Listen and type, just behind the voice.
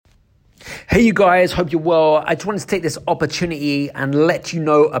Hey you guys, hope you're well. I just wanted to take this opportunity and let you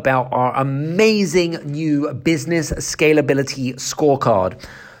know about our amazing new business scalability scorecard.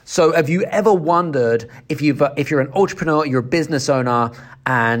 So have you ever wondered if you're an entrepreneur, you're a business owner,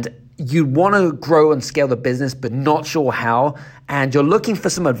 and you want to grow and scale the business, but not sure how, and you're looking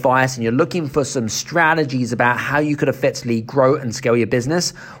for some advice and you're looking for some strategies about how you could effectively grow and scale your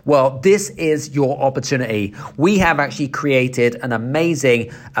business? Well, this is your opportunity. We have actually created an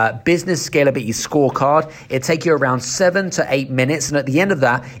amazing business scalability scorecard. It'll take you around 7 to 8 minutes. And at the end of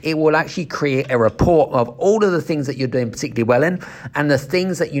that, it will actually create a report of all of the things that you're doing particularly well in and the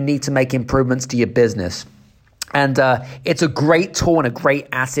things that you need to make improvements to your business. And it's a great tool and a great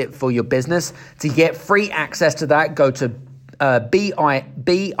asset for your business. To get free access to that, go to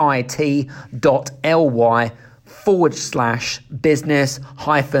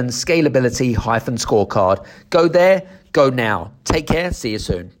bit.ly/business-scalability-scorecard. Go there, go now. Take care, see you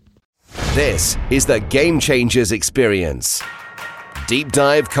soon. This is the Game Changers Experience. Deep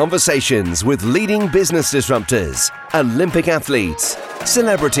dive conversations with leading business disruptors, Olympic athletes,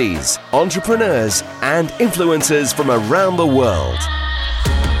 celebrities, entrepreneurs, and influencers from around the world.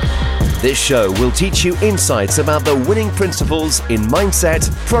 This show will teach you insights about the winning principles in mindset,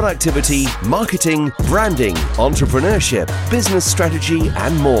 productivity, marketing, branding, entrepreneurship, business strategy,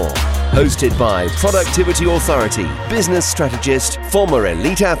 and more. Hosted by productivity authority, business strategist, former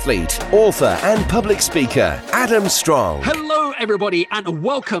elite athlete, author, and public speaker, Adam Strong. Hello, everybody, and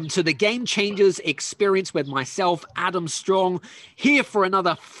welcome to the Game Changers Experience with myself, Adam Strong, here for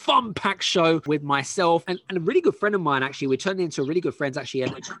another fun-packed show with myself and a really good friend of mine, actually. We're turning into really good friends, actually,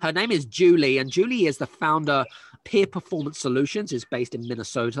 and her name is Juli, and Juli is the founder Peer Performance Solutions, is based in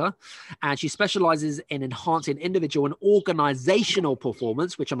Minnesota, and she specializes in enhancing individual and organizational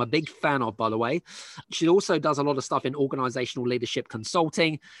performance, which I'm a big fan of, by the way. She also does a lot of stuff in organizational leadership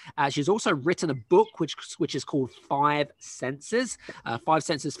consulting. She's also written a book which is called Five Senses for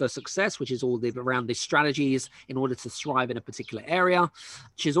Success, which is all around the strategies in order to thrive in a particular area.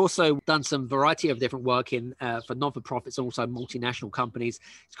 She's also done some variety of different work in for non-for-profits and also multinational companies.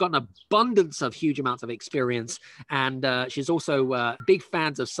 She's got an abundance of huge amounts of experience. And she's also big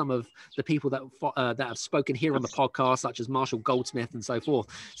fans of some of the people that have spoken here on the podcast, such as Marshall Goldsmith and so forth.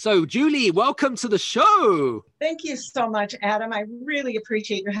 So, Juli, welcome to the show. Thank you so much, Adam. I really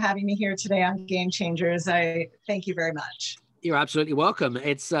appreciate you having me here today on Game Changers. I thank you very much. You're absolutely welcome.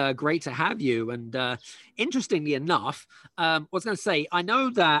 It's great to have you. And interestingly enough, I was going to say, I know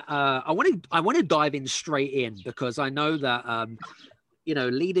that I want to dive in straight in because I know that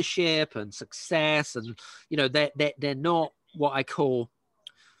leadership and success, and they're not what I call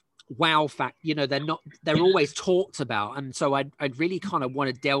wow fact. They're always talked about, and so I'd really kind of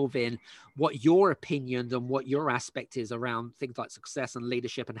want to delve in what your opinion and what your aspect is around things like success and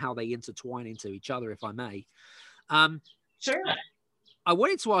leadership and how they intertwine into each other, if I may. Sure. I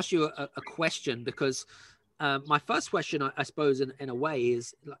wanted to ask you a question because my first question, I suppose, in a way,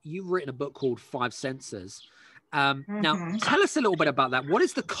 is you've written a book called Five Senses. Now, tell us a little bit about that. What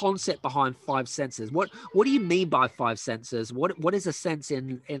is the concept behind Five Senses? What do you mean by Five Senses? What is a sense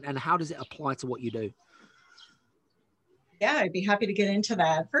in and how does it apply to what you do? Yeah, I'd be happy to get into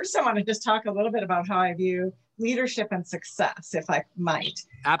that. First, I want to just talk a little bit about how I view leadership and success, if I might.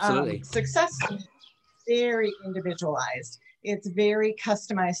 Absolutely. Success is very individualized. It's very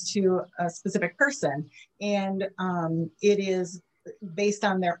customized to a specific person, and it is based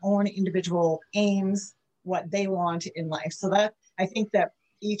on their own individual aims, what they want in life. So that I think that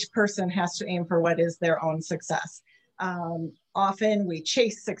each person has to aim for what is their own success. Often we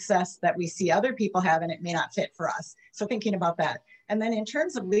chase success that we see other people have and it may not fit for us. So thinking about that. And then in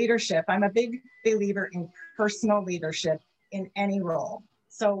terms of leadership, I'm a big believer in personal leadership in any role.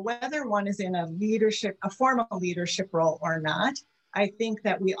 So whether one is in a formal leadership role or not, I think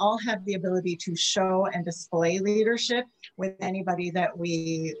that we all have the ability to show and display leadership with anybody that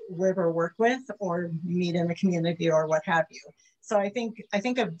we live or work with or meet in the community or what have you. So I think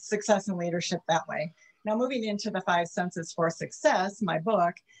of success and leadership that way. Now, moving into the Five Senses for Success, my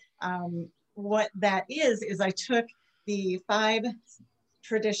book, what that is I took the 5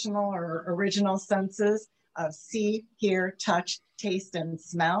 traditional or original senses of see, hear, touch, taste, and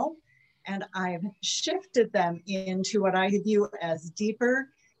smell. And I've shifted them into what I view as deeper,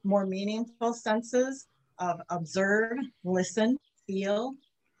 more meaningful senses of observe, listen, feel,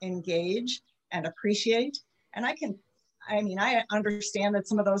 engage, and appreciate. And I understand that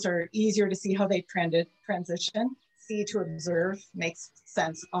some of those are easier to see how they transition. See to observe makes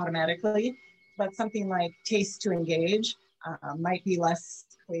sense automatically, but something like taste to engage might be less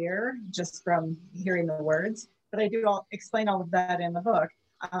clear just from hearing the words. But I do explain all of that in the book.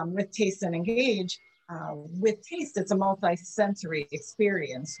 with Taste and Engage, with taste, it's a multi-sensory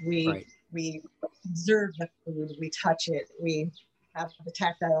experience. Right. We observe the food, we touch it, we have the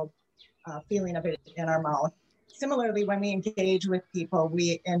tactile feeling of it in our mouth. Similarly, when we engage with people,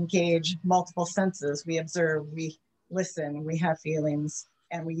 we engage multiple senses. We observe, we listen, we have feelings,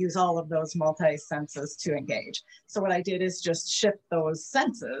 and we use all of those multi-senses to engage. So what I did is just shift those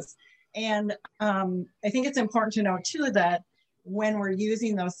senses. And I think it's important to note too that when we're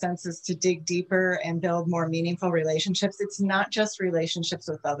using those senses to dig deeper and build more meaningful relationships, it's not just relationships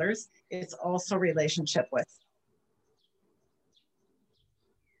with others, it's also relationship with.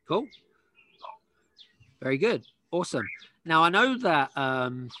 Cool. Very good. Awesome. Now, I know that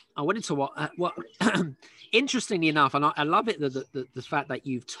I went into what interestingly enough, and I love it, the fact that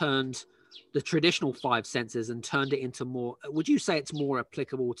you've turned the traditional 5 senses and turned it into more, would you say it's more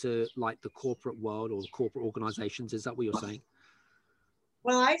applicable to like the corporate world or corporate organizations? Is that what you're saying?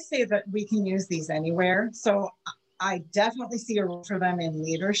 Well, I say that we can use these anywhere. So I definitely see a role for them in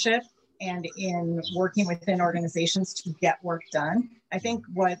leadership and in working within organizations to get work done. I think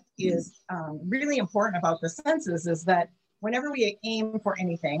what is really important about the senses is that whenever we aim for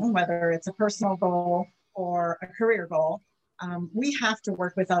anything, whether it's a personal goal or a career goal, we have to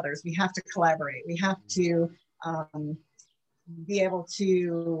work with others. We have to collaborate. We have to be able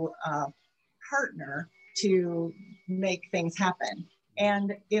to partner to make things happen.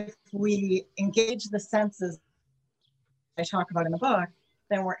 And if we engage the senses I talk about in the book,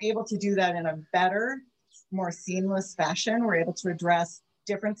 then we're able to do that in a better, more seamless fashion. We're able to address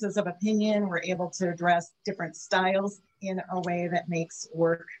differences of opinion. We're able to address different styles in a way that makes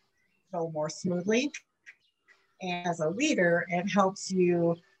work go more smoothly. And as a leader, it helps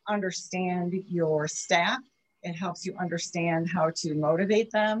you understand your staff. It helps you understand how to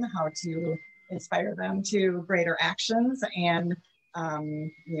motivate them, how to inspire them to greater actions and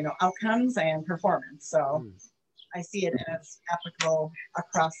outcomes and performance. So I see it as applicable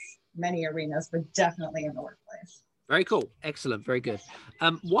across many arenas, but definitely in the workplace. Very cool. Excellent. Very good.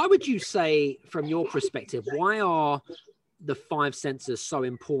 Why would you say, from your perspective, why are the 5 senses so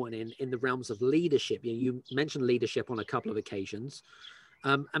important in the realms of leadership? You mentioned leadership on a couple of occasions.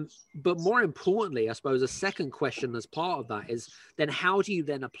 But more importantly, I suppose a second question as part of that is then how do you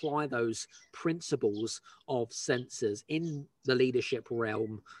then apply those principles of senses in the leadership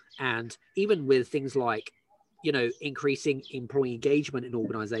realm, and even with things like, increasing employee engagement in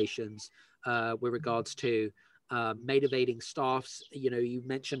organizations with regards to motivating staffs. You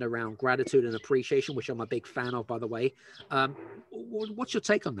mentioned around gratitude and appreciation, which I'm a big fan of, by the way. What's your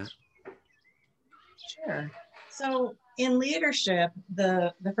take on that? Sure. So in leadership,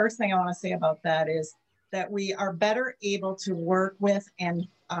 the first thing I want to say about that is that we are better able to work with and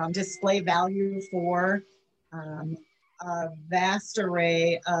display value for a vast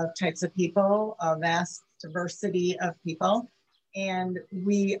array of types of people, a vast diversity of people. And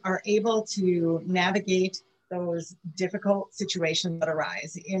we are able to navigate those difficult situations that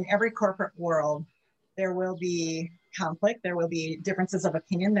arise. In every corporate world, there will be conflict, there will be differences of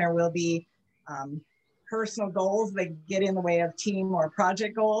opinion, there will be personal goals that get in the way of team or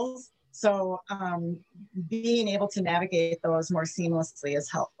project goals. So being able to navigate those more seamlessly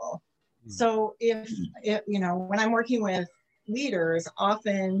is helpful. So if when I'm working with leaders,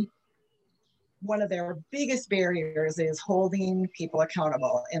 often one of their biggest barriers is holding people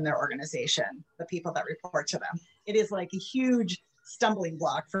accountable in their organization, the people that report to them. It is like a huge stumbling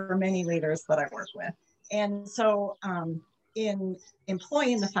block for many leaders that I work with. And so in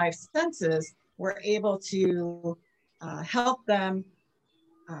employing the 5 senses, we're able to help them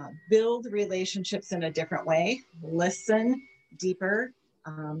build relationships in a different way, listen deeper,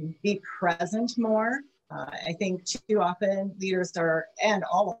 be present more. I think too often leaders are, and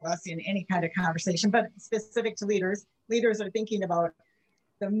all of us in any kind of conversation, but specific to leaders are thinking about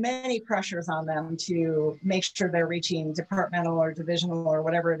the many pressures on them to make sure they're reaching departmental or divisional or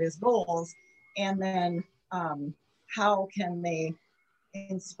whatever it is goals. And then how can they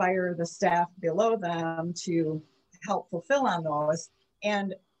inspire the staff below them to help fulfill on those?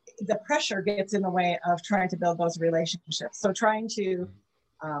 And the pressure gets in the way of trying to build those relationships. So trying to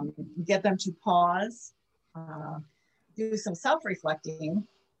get them to pause, do some self-reflecting,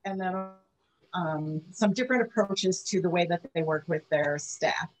 and then some different approaches to the way that they work with their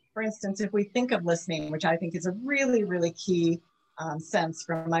staff. For instance, if we think of listening, which I think is a really, really key sense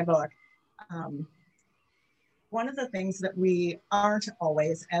from my book, one of the things that we aren't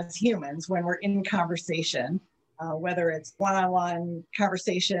always as humans when we're in conversation, whether it's one-on-one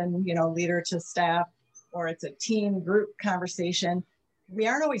conversation, leader to staff, or it's a team group conversation, we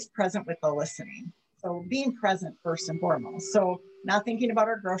aren't always present with the listening. So being present first and foremost. So not thinking about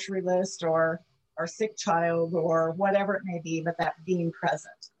our grocery list or our sick child or whatever it may be, but that being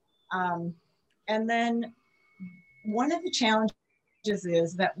present. And then one of the challenges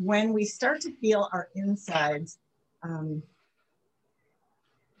is that when we start to feel our insides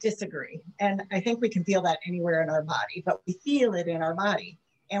disagree, and I think we can feel that anywhere in our body, but we feel it in our body.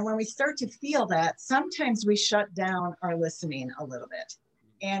 And when we start to feel that, sometimes we shut down our listening a little bit.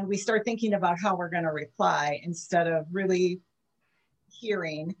 And we start thinking about how we're going to reply instead of really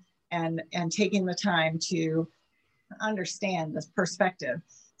hearing and taking the time to understand this perspective.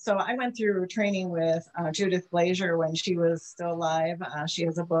 So I went through training with Judith Glazier when she was still alive. She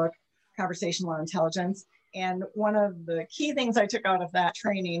has a book, Conversational Intelligence. And one of the key things I took out of that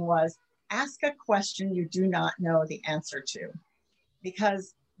training was ask a question you do not know the answer to.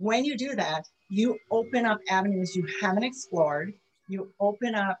 Because when you do that, you open up avenues you haven't explored. You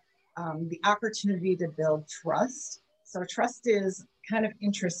open up the opportunity to build trust. So trust is kind of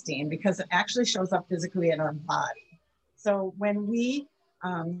interesting because it actually shows up physically in our body. So when we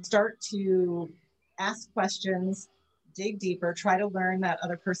start to ask questions, dig deeper, try to learn that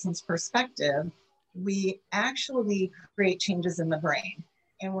other person's perspective, we actually create changes in the brain.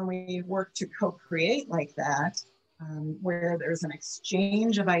 And when we work to co-create like that, where there's an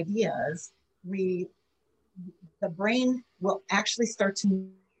exchange of ideas, the brain will actually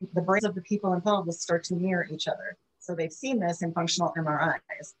the brains of the people involved will start to mirror each other. So they've seen this in functional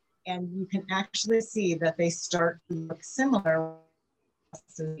MRIs, and you can actually see that they start to look similar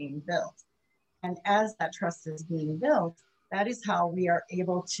to being built. And as that trust is being built, that is how we are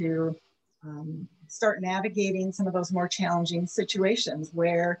able to start navigating some of those more challenging situations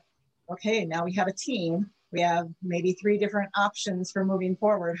where, okay, now we have a team, we have maybe 3 different options for moving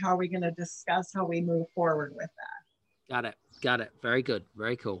forward. How are we going to discuss how we move forward with that? Got it. Very good.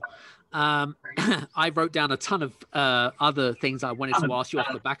 Very cool. I wrote down a ton of other things I wanted to ask you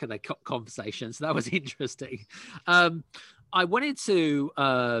off the back of the conversation. So that was interesting. I wanted to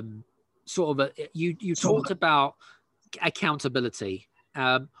you talked about accountability.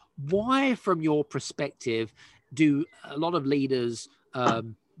 Why, from your perspective, do a lot of leaders,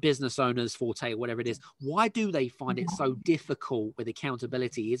 business owners, Forte, whatever it is, why do they find it so difficult with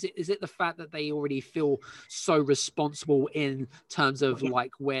accountability? Is it the fact that they already feel so responsible in terms of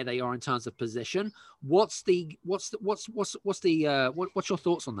like where they are in terms of position? What's your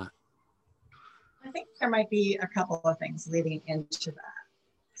thoughts on that? I think there might be a couple of things leading into that.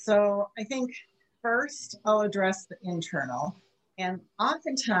 So I think first I'll address the internal. And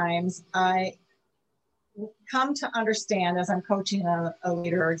oftentimes I come to understand as I'm coaching a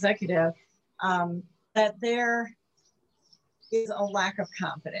leader or executive that there is a lack of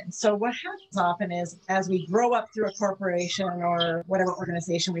confidence. So what happens often is as we grow up through a corporation or whatever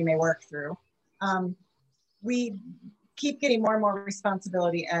organization we may work through, we keep getting more and more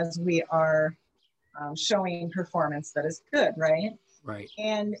responsibility as we are showing performance that is good, right? Right.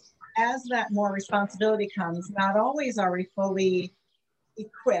 And as that more responsibility comes, not always are we fully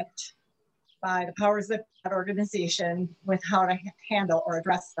equipped by the powers of that organization with how to handle or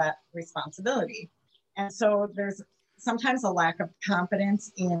address that responsibility. And so there's sometimes a lack of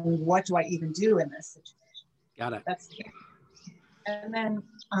confidence in what do I even do in this situation. Got it. That's the case. And then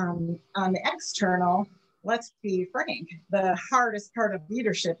on the external, let's be frank, the hardest part of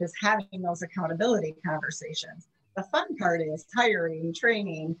leadership is having those accountability conversations. The fun part is hiring,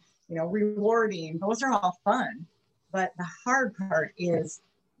 training, rewarding. Those are all fun. But the hard part is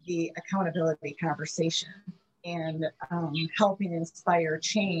the accountability conversation and helping inspire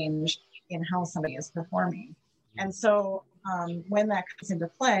change in how somebody is performing. And so when that comes into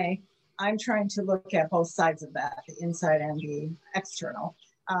play, I'm trying to look at both sides of that, the inside and the external.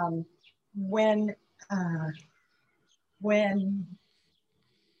 When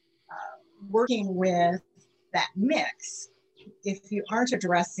working with that mix, if you aren't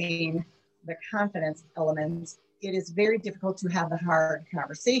addressing the confidence elements, it is very difficult to have the hard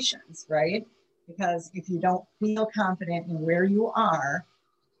conversations, right? Because if you don't feel confident in where you are,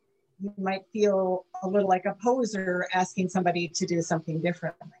 you might feel a little like a poser asking somebody to do something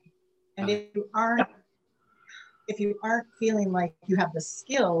differently. And if you aren't feeling like you have the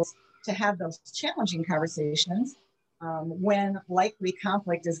skills to have those challenging conversations, when likely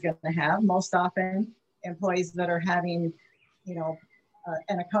conflict is going to have, most often employees that are having,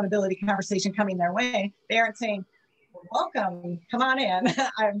 an accountability conversation coming their way, they aren't saying, welcome, come on in.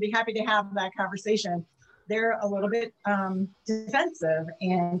 I'd be happy to have that conversation. They're a little bit defensive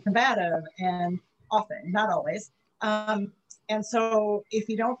and combative, and often, not always. And so if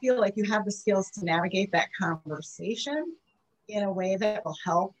you don't feel like you have the skills to navigate that conversation in a way that will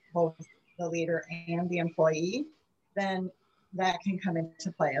help both the leader and the employee, then that can come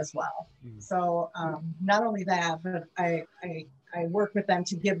into play as well. So not only that, but I work with them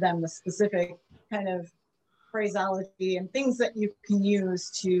to give them the specific kind of phraseology and things that you can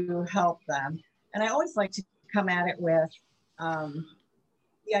use to help them. And I always like to come at it with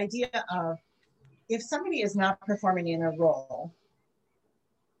the idea of, if somebody is not performing in a role,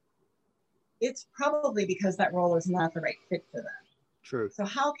 it's probably because that role is not the right fit for them. True. So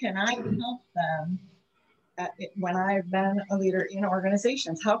how can I help them when I've been a leader in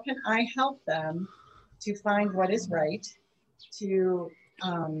organizations? How can I help them to find what is right, to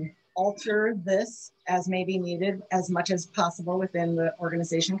alter this as may be needed as much as possible within the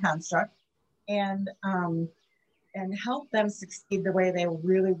organization construct, and help them succeed the way they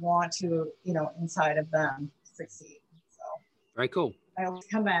really want to, inside of them succeed. So very cool. I always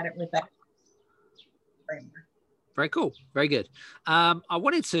come at it with that framework. Very cool. Very good. I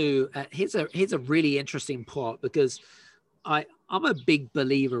wanted to, here's a really interesting part, because I'm a big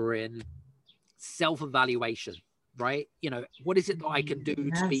believer in self-evaluation, right? What is it that I can do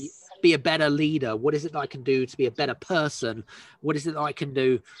to be a better leader? What is it that I can do to be a better person? What is it that I can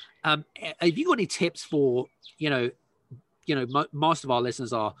do? Have you got any tips for, most of our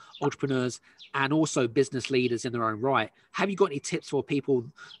listeners are entrepreneurs and also business leaders in their own right. Have you got any tips for people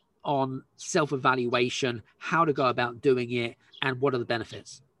on self-evaluation, how to go about doing it, and what are the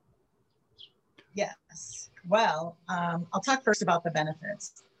benefits? Yes. Well, I'll talk first about the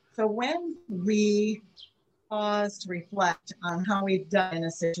benefits. So when we pause to reflect on how we've done in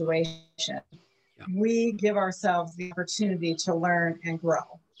a situation, we give ourselves the opportunity to learn and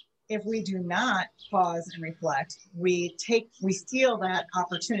grow. If we do not pause and reflect, we steal that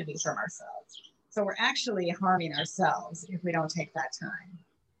opportunity from ourselves. So we're actually harming ourselves if we don't take that time.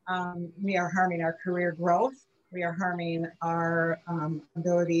 We are harming our career growth. We are harming our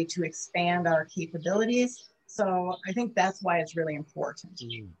ability to expand our capabilities. So I think that's why it's really important.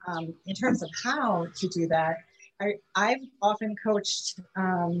 In terms of how to do that, I've often coached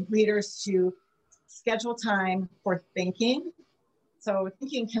leaders to schedule time for thinking. So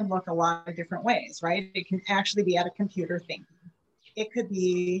thinking can look a lot of different ways, right? It can actually be at a computer thinking. It could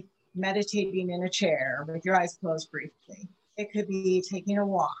be meditating in a chair with your eyes closed briefly. It could be taking a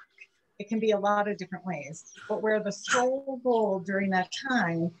walk. It can be a lot of different ways. But where the sole goal during that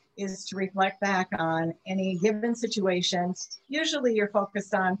time is to reflect back on any given situation. Usually you're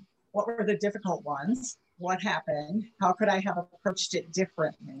focused on what were the difficult ones, what happened, how could I have approached it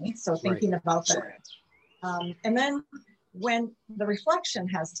differently? So thinking about that. And then when the reflection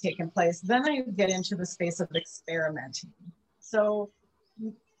has taken place, then I get into the space of experimenting. So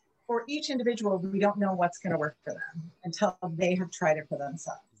for each individual, we don't know what's going to work for them until they have tried it for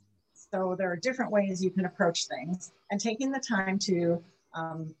themselves. So there are different ways you can approach things, and taking the time to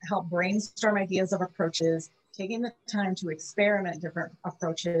help brainstorm ideas of approaches, taking the time to experiment different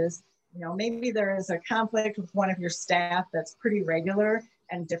approaches. Maybe there is a conflict with one of your staff that's pretty regular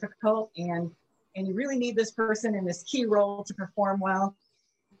and difficult, and you really need this person in this key role to perform well.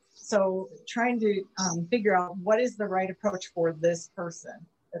 So trying to figure out what is the right approach for this person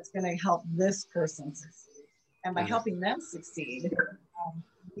that's going to help this person succeed. And by helping them succeed,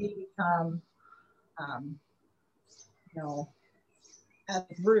 we become, as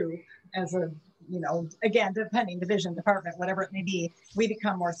a group, again, depending, division, department, whatever it may be, we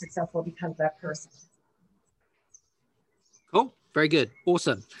become more successful because of that person. Cool. Very good.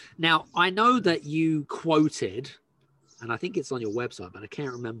 Awesome. Now, I know that you quoted, and I think it's on your website, but I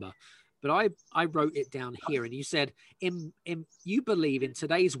can't remember, but I wrote it down here, and you said, you believe in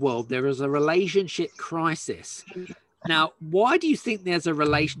today's world, there is a relationship crisis. Now, why do you think there's a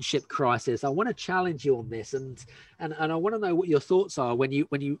relationship crisis? I want to challenge you on this, and I want to know what your thoughts are when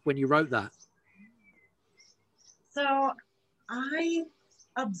you wrote that. So I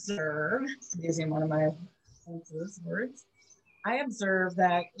observe, using one of my words, I observe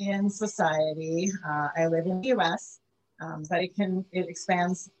that in society, I live in the US, but it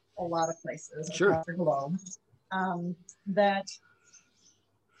expands a lot of places across the globe, that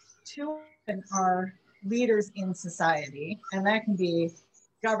too often are leaders in society, and that can be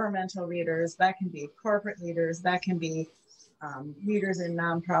governmental leaders, that can be corporate leaders, that can be leaders in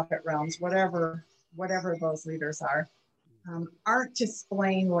nonprofit realms, whatever those leaders are, aren't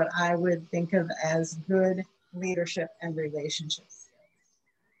displaying what I would think of as good leadership and relationships,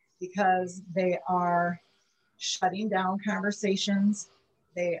 because they are shutting down conversations,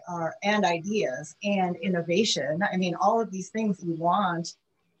 and ideas and innovation. I mean, all of these things we want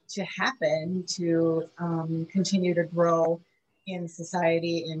to happen to continue to grow in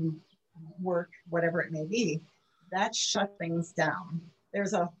society, in work, whatever it may be, that shut things down.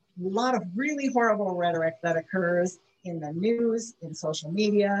 There's a lot of really horrible rhetoric that occurs in the news, in social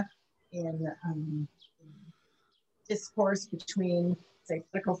media, in discourse between, say,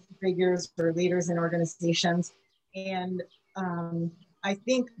 political figures or leaders in organizations. And I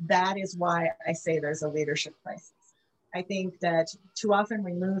think that is why I say there's a leadership crisis. I think that too often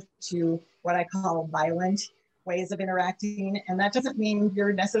we move to what I call violent ways of interacting. And that doesn't mean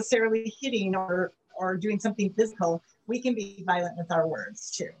you're necessarily hitting or doing something physical. We can be violent with our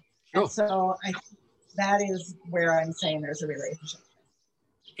words too. Sure. And so I think that is where I'm saying there's a relationship.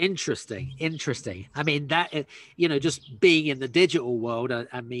 Interesting. I mean, that, you know, just being in the digital world,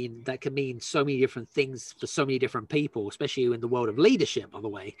 I mean, that can mean so many different things for so many different people, especially in the world of leadership, by the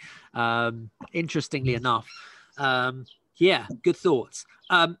way. Interestingly enough. Yeah, good thoughts.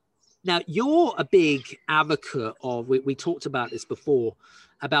 Now, you're a big advocate of, we talked about this before,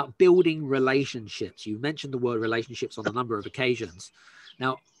 about building relationships. You mentioned the word relationships on a number of occasions.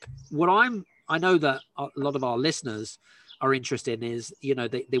 Now, I know that a lot of our listeners are interested in is, you know,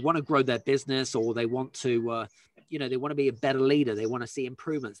 they want to grow their business, or they want to, you know, they want to be a better leader. They want to see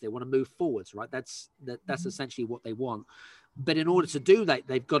improvements. They want to move forwards, right? That's essentially what they want. But in order to do that,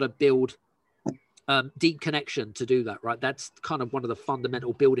 they've got to build deep connection to do that, right? That's kind of one of the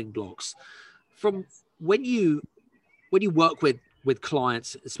fundamental building blocks. From when you work with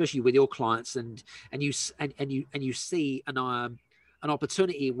clients, especially with your clients, and you see an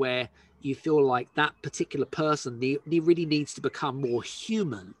opportunity where you feel like that particular person really needs to become more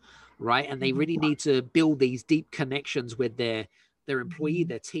human, right? And they really need to build these deep connections with their employee,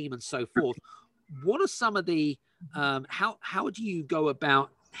 their team, and so forth. What are some of the how do you go about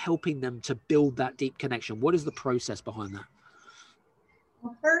helping them to build that deep connection? What is the process behind that?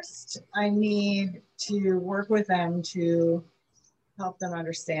 Well, first, I need to work with them to help them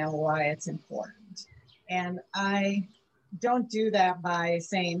understand why it's important. And I don't do that by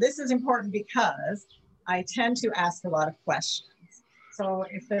saying, this is important because. I tend to ask a lot of questions. So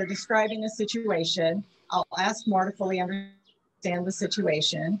if they're describing a situation, I'll ask more to fully understand the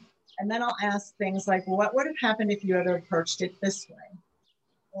situation. And then I'll ask things like, what would have happened if you had approached it this way?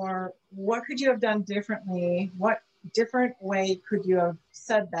 Or what could you have done differently? What different way could you have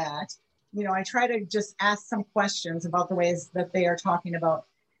said that? You know, I try to just ask some questions about the ways that they are talking about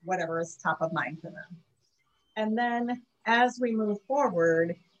whatever is top of mind for them. And then as we move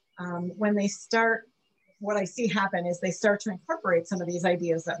forward, when they start, what I see happen is they start to incorporate some of these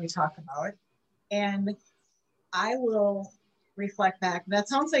ideas that we talk about. And I will reflect back, that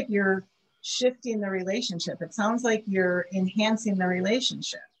sounds like you're shifting the relationship. It sounds like you're enhancing the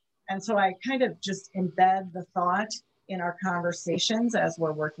relationship. And so I kind of just embed the thought in our conversations as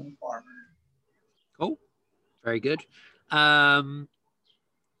we're working forward. Cool. Very good. In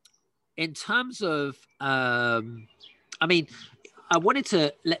terms of, I mean, I wanted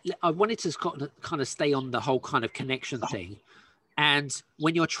to kind of stay on the whole kind of connection thing. And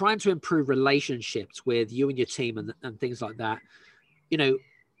when you're trying to improve relationships with you and your team and things like that, you know,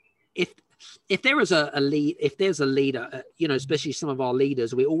 if there is a lead, if there's a leader, you know, especially some of our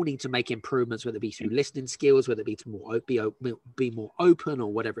leaders, we all need to make improvements, whether it be through listening skills, whether it be to be more open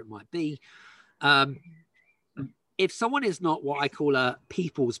or whatever it might be. If someone is not what I call a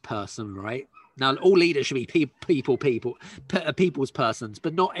people's person, right? Now, all leaders should be people's persons,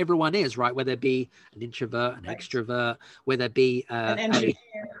 but not everyone is, right? Whether it be an introvert, an extrovert, whether it be an engineer,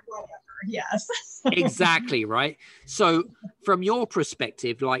 whatever. Yes. Exactly, right? So from your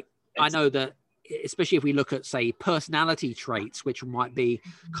perspective, like, I know that, especially if we look at, say, personality traits, which might be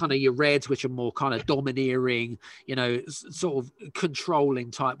kind of your reds, which are more kind of domineering, you know, sort of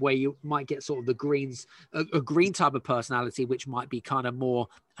controlling type, where you might get sort of the greens, a green type of personality, which might be kind of more,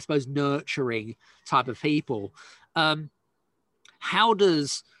 I suppose, nurturing type of people. How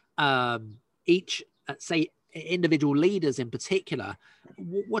does each, say, individual leaders in particular,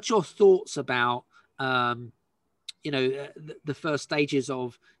 what's your thoughts about, you know, the first stages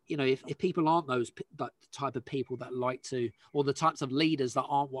of, you know, if people aren't that type of people that like to, or the types of leaders that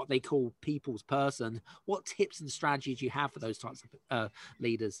aren't what they call people's person, what tips and strategies do you have for those types of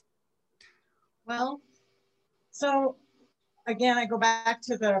leaders? Well, so again, I go back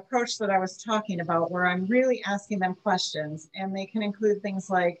to the approach that I was talking about, where I'm really asking them questions, and they can include things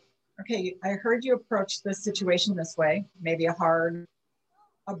like, okay, I heard you approach this situation this way, maybe a hard,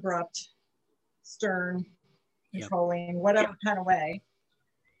 abrupt, stern, controlling, whatever kind of way.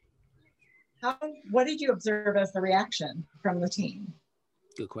 What did you observe as the reaction from the team?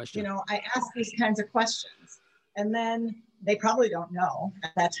 Good question. You know, I ask these kinds of questions, and then they probably don't know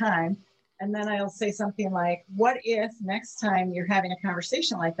at that time. And then I'll say something like, what if next time you're having a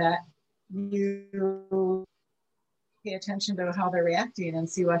conversation like that, you pay attention to how they're reacting and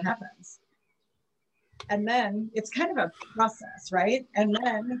see what happens? And then it's kind of a process, right? And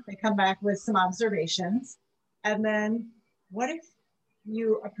then they come back with some observations. And then what if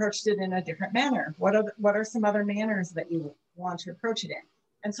you approached it in a different manner? What are some other manners that you want to approach it in?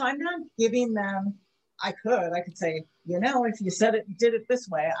 And so I'm not giving them, I could say, if you did it this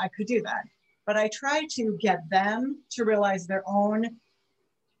way, I could do that. But I try to get them to realize their own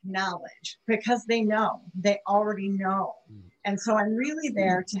knowledge, because they already know. And so I'm really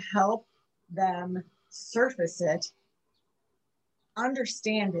there to help them surface it,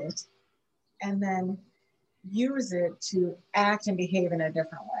 understand it, and then use it to act and behave in a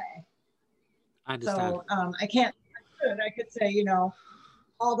different way. I understand. So I could say,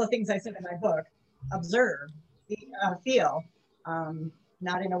 all the things I said in my book: observe, feel,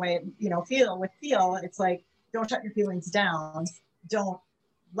 not in a way, feel. It's like, don't shut your feelings down. Don't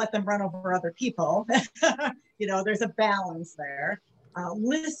let them run over other people. There's a balance there.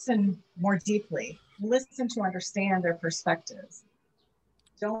 Listen more deeply. Listen to understand their perspectives.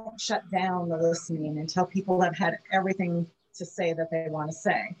 Don't shut down the listening until people have had everything to say that they want to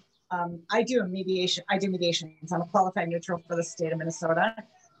say. I do mediations. I'm a qualified neutral for the state of Minnesota.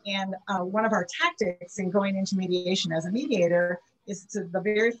 And one of our tactics in going into mediation as a mediator is to the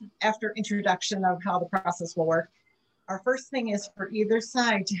very after introduction of how the process will work. Our first thing is for either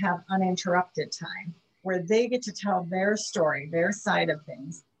side to have uninterrupted time, where they get to tell their story, their side of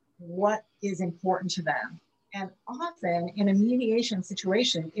things, what is important to them. And often in a mediation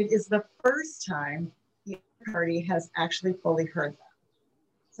situation, it is the first time the other party has actually fully heard them.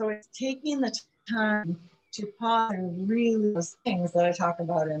 So it's taking the time to pause and really those things that I talk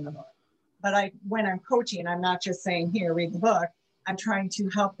about in the book. But when I'm coaching, I'm not just saying, here, read the book. I'm trying to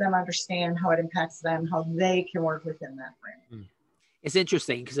help them understand how it impacts them, how they can work within that frame. It's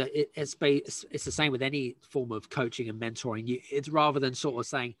interesting because it's the same with any form of coaching and mentoring. It's rather than sort of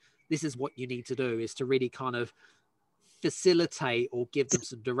saying, this is what you need to do, is to really kind of facilitate or give them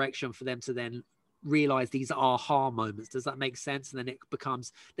some direction for them to then realize these aha moments. Does that make sense? And then it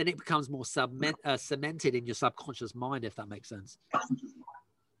becomes more cemented in your subconscious mind, if that makes sense.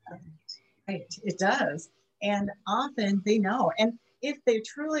 Right, it does. And often they know. And if they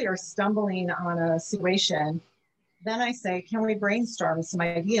truly are stumbling on a situation, then I say, can we brainstorm some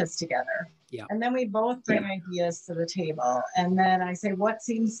ideas together? Yeah. And then we both bring ideas to the table. And then I say, what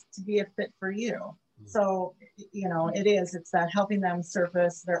seems to be a fit for you? So, it's that helping them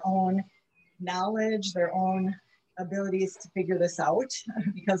surface their own knowledge, their own abilities to figure this out,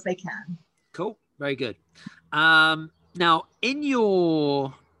 because they can. Cool. Very good. Now, in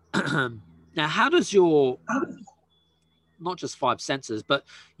your... Now, how does your, not just 5 senses, but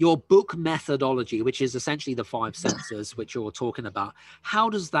your book methodology, which is essentially the 5 senses which you're talking about, how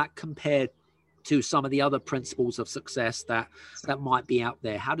does that compare to some of the other principles of success that might be out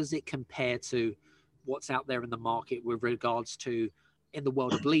there? How does it compare to what's out there in the market with regards to in the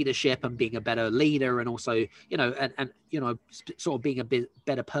world of leadership and being a better leader, and also, sort of being a bit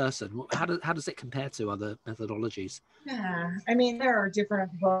better person? How does it compare to other methodologies? Yeah, I mean, there are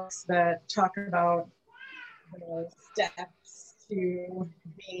different books that talk about steps to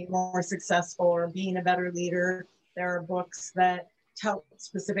being more successful or being a better leader. There are books that tout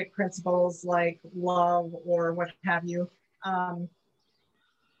specific principles like love or what have you.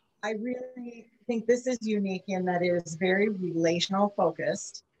 I really think this is unique in that it is very relational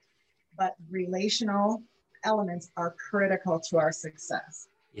focused, but relational elements are critical to our success.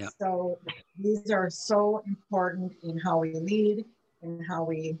 Yeah. So these are so important in how we lead, in how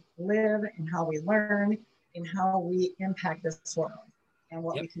we live, in how we learn, in how we impact this world and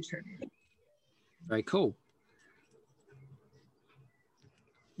what we contribute. Very cool.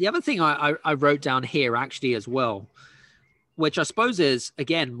 The other thing I wrote down here actually as well, which I suppose is,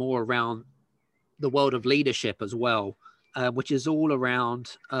 again, more around the world of leadership as well, which is all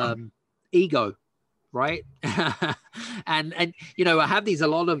around ego, right? and I have a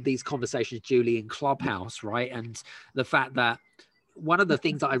lot of these conversations, Julie, in Clubhouse, right? And the fact that one of the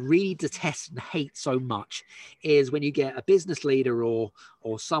things that I really detest and hate so much is when you get a business leader or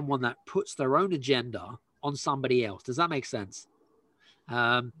someone that puts their own agenda on somebody else. Does that make sense?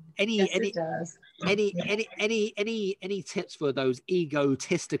 Any tips for those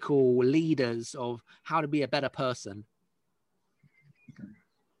egotistical leaders of how to be a better person?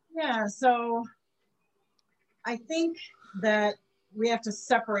 Yeah, so I think that we have to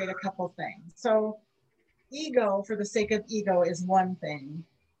separate a couple things. So ego, for the sake of ego, is one thing.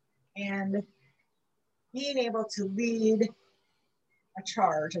 And being able to lead a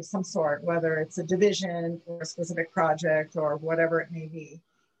charge of some sort, whether it's a division or a specific project or whatever it may be,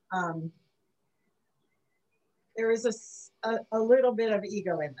 there is a little bit of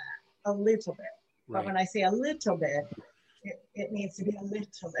ego in that, a little bit. But when I say a little bit, it needs to be a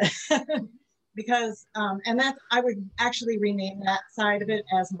little bit. Because, and that I would actually rename that side of it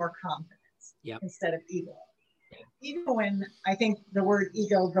as more confidence instead of ego. Even when I think the word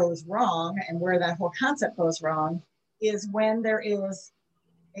ego goes wrong and where that whole concept goes wrong is when there is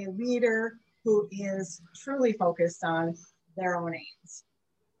a leader who is truly focused on their own aims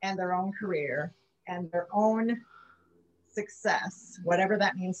and their own career and their own success, whatever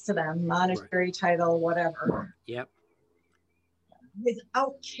that means to them, monetary title, whatever. Yep.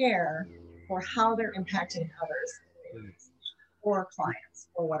 Without care for how they're impacting others or clients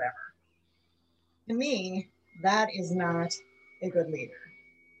or whatever. To me, that is not a good leader.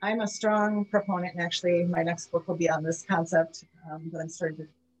 I'm a strong proponent, and actually my next book will be on this concept that I'm starting to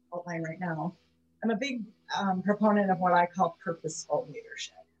outline right now. I'm a big proponent of what I call purposeful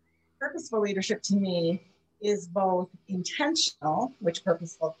leadership. Purposeful leadership to me is both intentional, which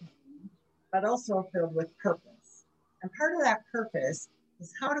purposeful can be, but also filled with purpose. And part of that purpose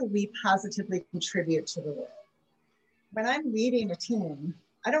is how do we positively contribute to the world? When I'm leading a team,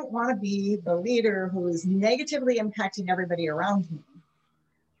 I don't want to be the leader who is negatively impacting everybody around me.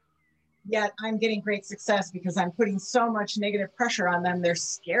 Yet I'm getting great success because I'm putting so much negative pressure on them. They're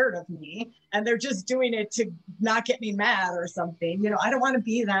scared of me and they're just doing it to not get me mad or something. I don't want to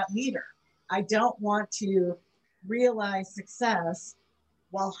be that leader. I don't want to realize success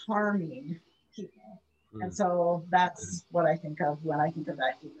while harming people. And so that's what I think of when I think of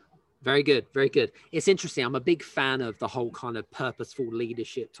that ego. Very good. Very good. It's interesting. I'm a big fan of the whole kind of purposeful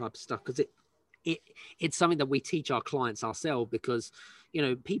leadership type of stuff because it's something that we teach our clients ourselves because,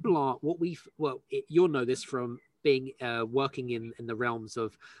 people are you'll know this from being working in the realms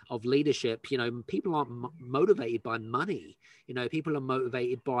of leadership. People aren't motivated by money. People are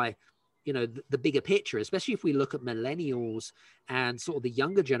motivated by the bigger picture, especially if we look at millennials and sort of the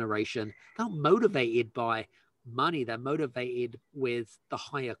younger generation. They're not motivated by money. They're motivated with the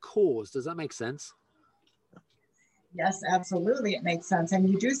higher cause. Does that make sense? Yes, absolutely. It makes sense. And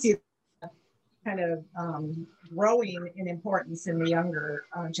you do see kind of growing in importance in the younger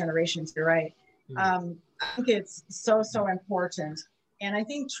generations. You're right. I think it's so important. And I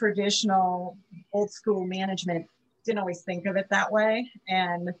think traditional old school management didn't always think of it that way.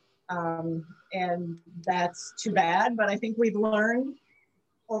 And that's too bad. But I think we've learned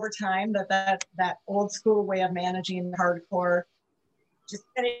over time that old school way of managing hardcore, just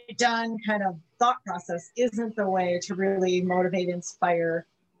get it done kind of thought process isn't the way to really motivate, inspire,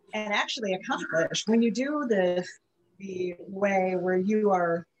 and actually accomplish. When you do this the way where you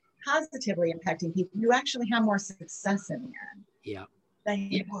are positively impacting people, you actually have more success in the end. Yeah.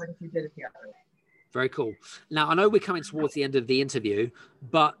 Than you would if you did it the other way. Very cool. Now, I know we're coming towards the end of the interview,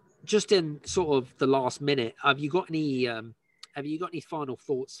 but just in sort of the last minute, have you got any final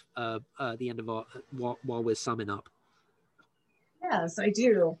thoughts at the end of while we're summing up? Yes, I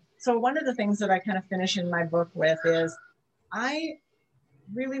do. So one of the things that I kind of finish in my book with is I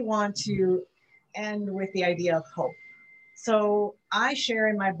really want to end with the idea of hope. So I share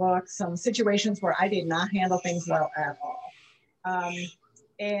in my book some situations where I did not handle things well at all.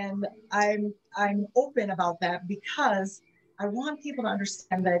 And I'm open about that because I want people to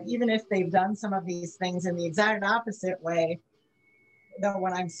understand that even if they've done some of these things in the exact opposite way, though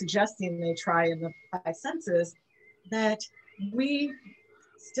when I'm suggesting they try in the 5 senses, that we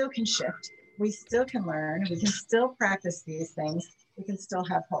still can shift. We still can learn. We can still practice these things. We can still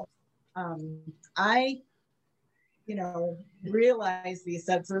have hope. I realize these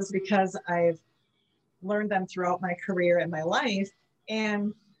senses because I've learned them throughout my career and my life.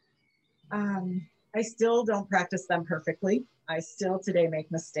 And I still don't practice them perfectly. I still today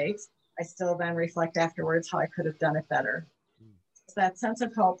make mistakes. I still then reflect afterwards how I could have done it better. It's that sense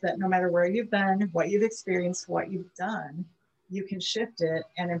of hope that no matter where you've been, what you've experienced, what you've done, you can shift it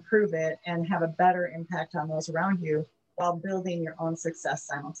and improve it and have a better impact on those around you while building your own success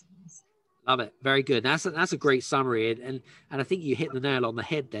simultaneously. Love it. Very good. That's a great summary. And I think you hit the nail on the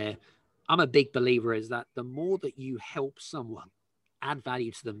head there. I'm a big believer is that the more that you help someone, add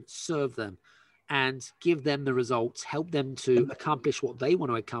value to them, serve them, and give them the results, help them to accomplish what they want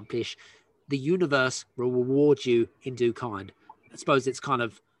to accomplish, the universe will reward you in due kind. I suppose it's kind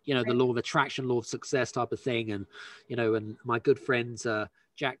of, the law of attraction, law of success type of thing. And, and my good friends,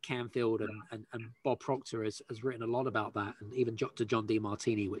 Jack Canfield and Bob Proctor has written a lot about that. And even Dr. John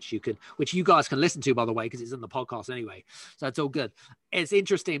DeMartini, which you guys can listen to, by the way, because it's in the podcast anyway. So it's all good. It's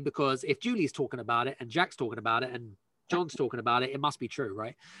interesting because if Julie's talking about it and Jack's talking about it and John's talking about it, it must be true,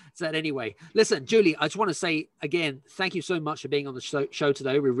 right? So anyway, listen, Julie, I just want to say again, thank you so much for being on the show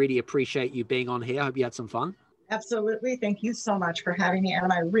today. We really appreciate you being on here. I hope you had some fun. Absolutely. Thank you so much for having me,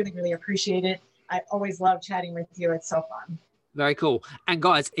 Adam. I really, really appreciate it. I always love chatting with you. It's so fun. Very cool. And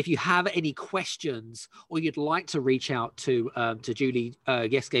guys, if you have any questions or you'd like to reach out to Juli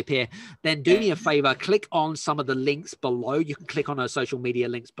Geske-Peer, then do me a favor, click on some of the links below. You can click on her social media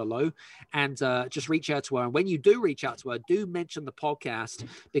links below and just reach out to her. And when you do reach out to her, do mention the podcast,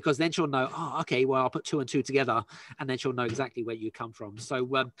 because then she'll know, oh, okay, well, I'll put 2 and 2 together, and then she'll know exactly where you come from. So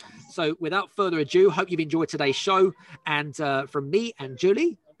without further ado, hope you've enjoyed today's show. And from me and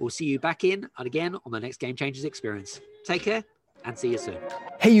Juli, we'll see you back in and again on the next Game Changers Experience. Take care. And see you soon.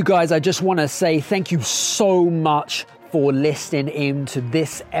 Hey, you guys, I just want to say thank you so much for listening in to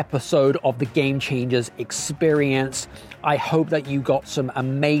this episode of the Game Changers Experience. I hope that you got some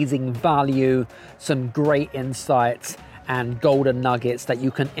amazing value, some great insights, and golden nuggets that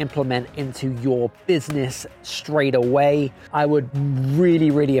you can implement into your business straight away. I would really,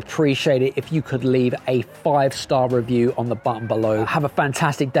 really appreciate it if you could leave a 5-star review on the button below. Have a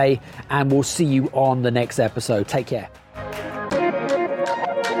fantastic day, and we'll see you on the next episode. Take care.